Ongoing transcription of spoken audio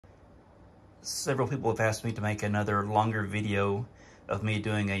Several people have asked me to make another longer video of me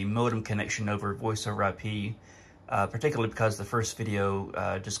doing a modem connection over voice over IP, particularly because the first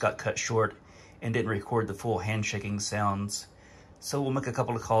video just got cut short and didn't record the full handshaking sounds. So we'll make a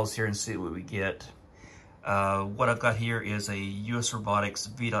couple of calls here and see what we get. What I've got here is a US Robotics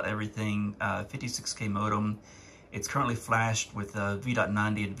V.Everything 56K modem. It's currently flashed with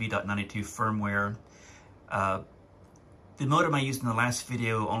V.90 and V.92 firmware. The modem I used in the last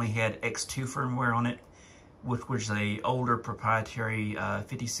video only had X2 firmware on it, which was an older proprietary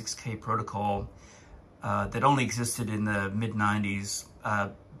 56K protocol that only existed in the mid-90s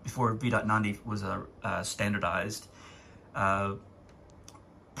before V.90 was standardized.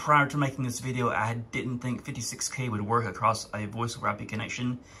 Prior to making this video, I didn't think 56K would work across a voice over IP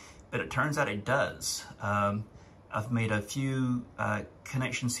connection, but it turns out it does. I've made a few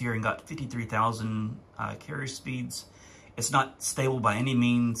connections here and got 53,000 carrier speeds. It's not stable by any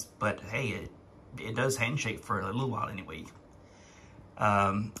means, but hey, it does handshake for a little while anyway.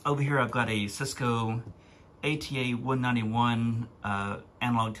 Over here I've got a Cisco ATA191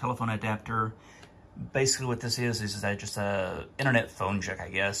 analog telephone adapter. Basically what this is just a internet phone jack, I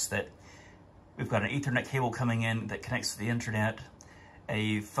guess, that we've got an Ethernet cable coming in that connects to the internet,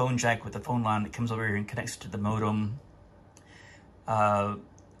 a phone jack with a phone line that comes over here and connects to the modem.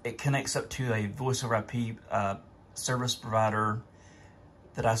 It connects up to a voice over IP service provider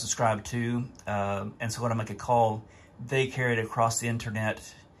that I subscribe to, and so when I make a call, they carry it across the internet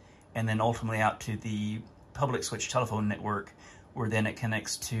and then ultimately out to the public switch telephone network, where then it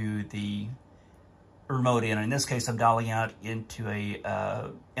connects to the remote in. In this case, I'm dialing out into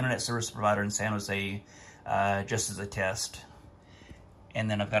a internet service provider in San Jose just as a test.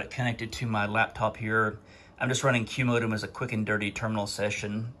 And then I've got it connected to my laptop here. I'm just running QModem as a quick and dirty terminal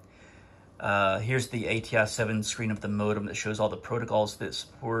session. Here's the ATI-7 screen of the modem that shows all the protocols that it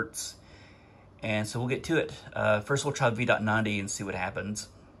supports. And so we'll get to it. First we'll try V.90 and see what happens.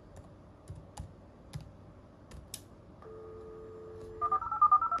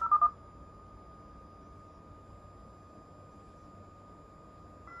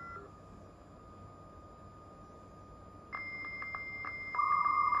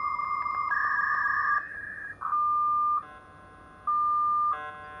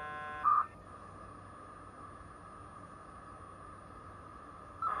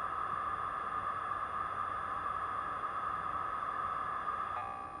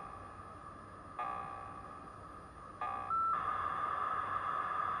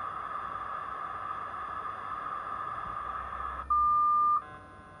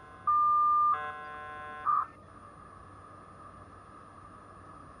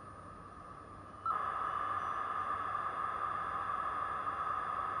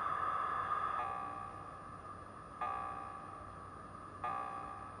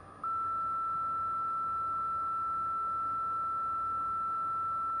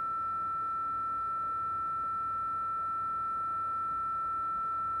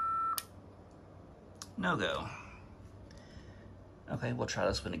 No go. Okay, we'll try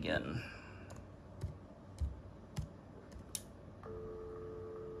this one again.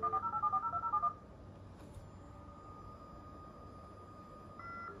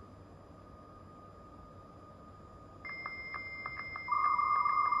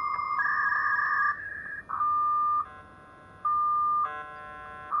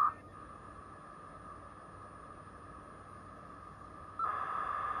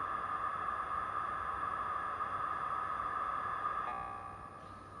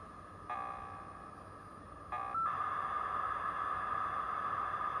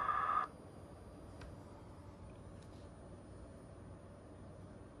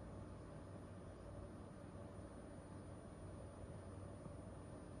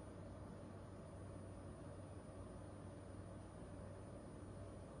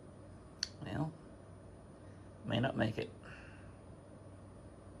 Well, may not make it.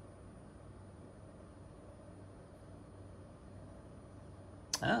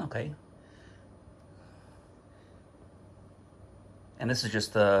 Oh, okay. And this is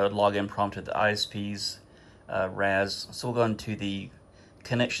just the login prompt to the ISP's RAS. So we'll go into the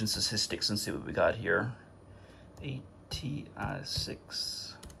connection statistics and see what we got here.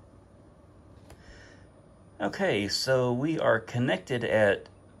 ATI-6. Okay, so we are connected at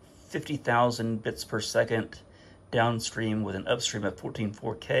 50,000 bits per second downstream with an upstream of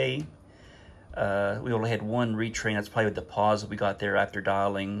 14.4K. We only had one retrain. That's probably the pause that we got there after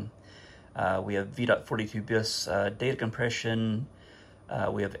dialing. We have V.42 bis data compression.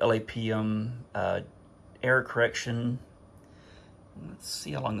 We have LAPM error correction. Let's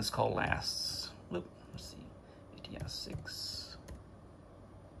see how long this call lasts. Let's see, ATI-6.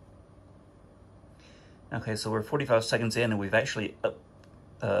 Okay, so we're 45 seconds in, and we've actually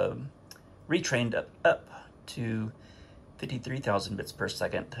retrained up to 53,000 bits per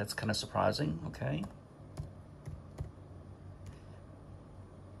second. That's kind of surprising. Okay.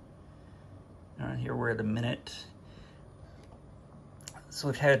 All right, here we're at a minute. So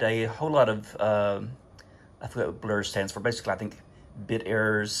we've had a whole lot of, I forget what blur stands for. Basically, I think bit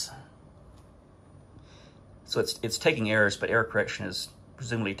errors. So it's taking errors, but error correction is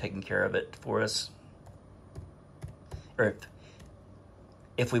presumably taking care of it for us. Or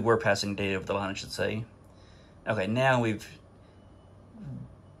if we were passing data over the line, I should say. Okay, now we've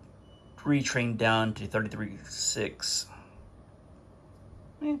retrained down to 33.6.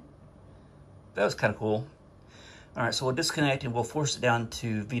 That was kind of cool. All right, so we'll disconnect and we'll force it down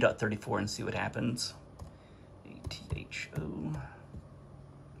to v.34 and see what happens. ATHO.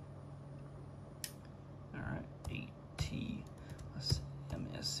 All right,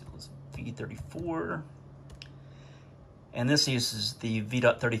 ATMS equals v34. And this uses the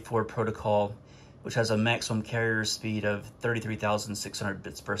v.34 protocol, which has a maximum carrier speed of 33,600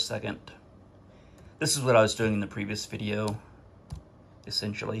 bits per second. This is what I was doing in the previous video,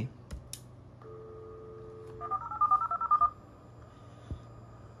 essentially.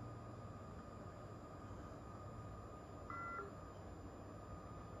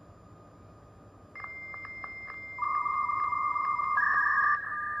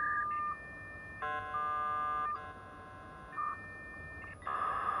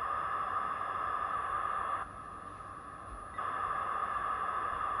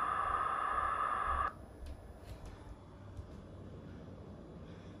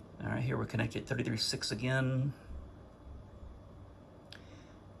 All right, here we're connected 33.6 again.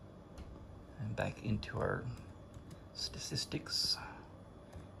 And back into our statistics.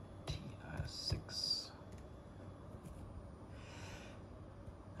 TI6.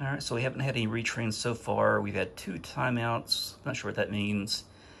 All right, so we haven't had any retrains so far. We've had 2 timeouts. Not sure what that means.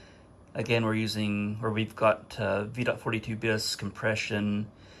 Again, we've got v.42 BIS compression,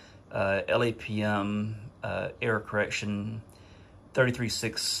 LAPM, error correction,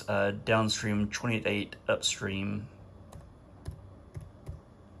 33.6 downstream, 28.8 upstream.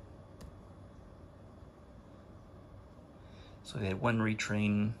 So we had 1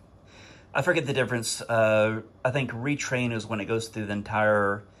 retrain. I forget the difference. I think retrain is when it goes through the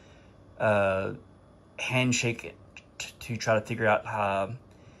entire handshake to try to figure out how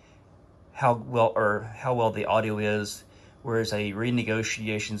well the audio is, whereas a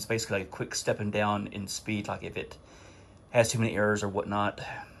renegotiation is basically like a quick stepping down in speed, like if it has too many errors or whatnot.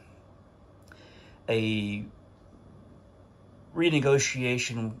 A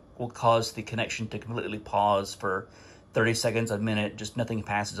renegotiation will cause the connection to completely pause for 30 seconds, a minute, just nothing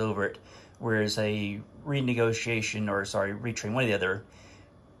passes over it. Whereas a renegotiation, or sorry, retrain, one or the other,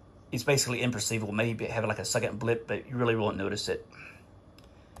 is basically imperceivable. Maybe have like a second blip, but you really won't notice it.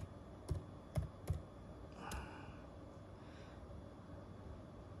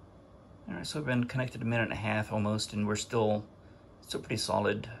 All right, so we've been connected a minute and a half almost, and we're still pretty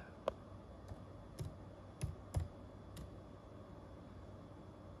solid.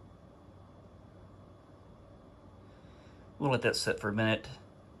 We'll let that sit for a minute.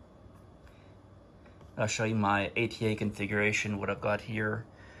 I'll show you my ATA configuration, what I've got here.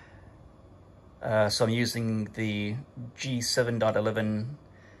 So I'm using the G7.11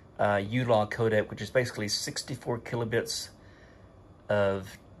 U-log codec, which is basically 64 kilobits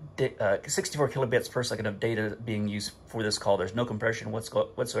per second of data being used for this call. There's no compression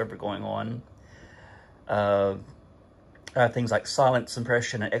whatsoever going on. Things like silent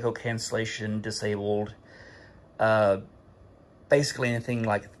suppression and echo cancellation disabled. Basically anything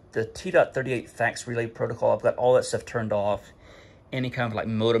like the T.38 fax relay protocol, I've got all that stuff turned off. Any kind of like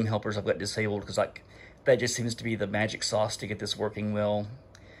modem helpers I've got disabled, because like that just seems to be the magic sauce to get this working well.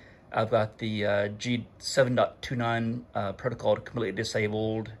 I've got the G7.29 protocol completely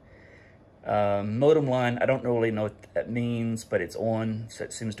disabled. Modem line, I don't really know what that means, but it's on, so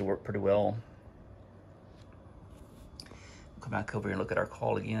it seems to work pretty well. Come back over here and look at our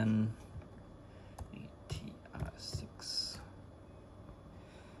call again. TI6.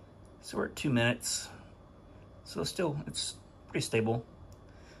 So we're at 2 minutes. So still, it's pretty stable.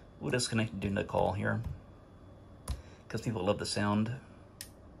 We'll disconnect and do the call here, because people love the sound.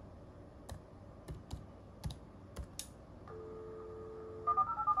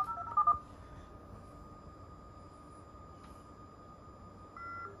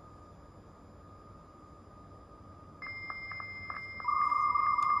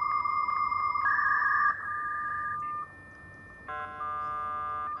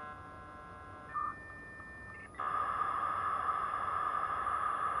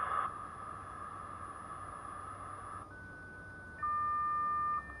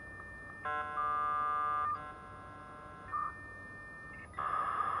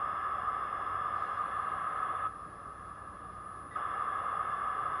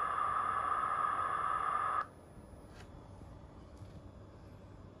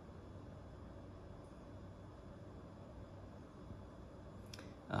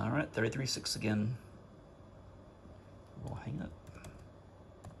 All right, 33.6 again. We'll hang up.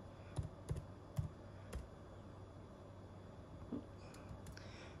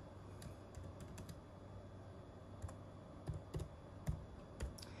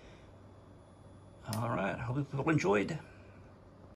 All right, hope people enjoyed.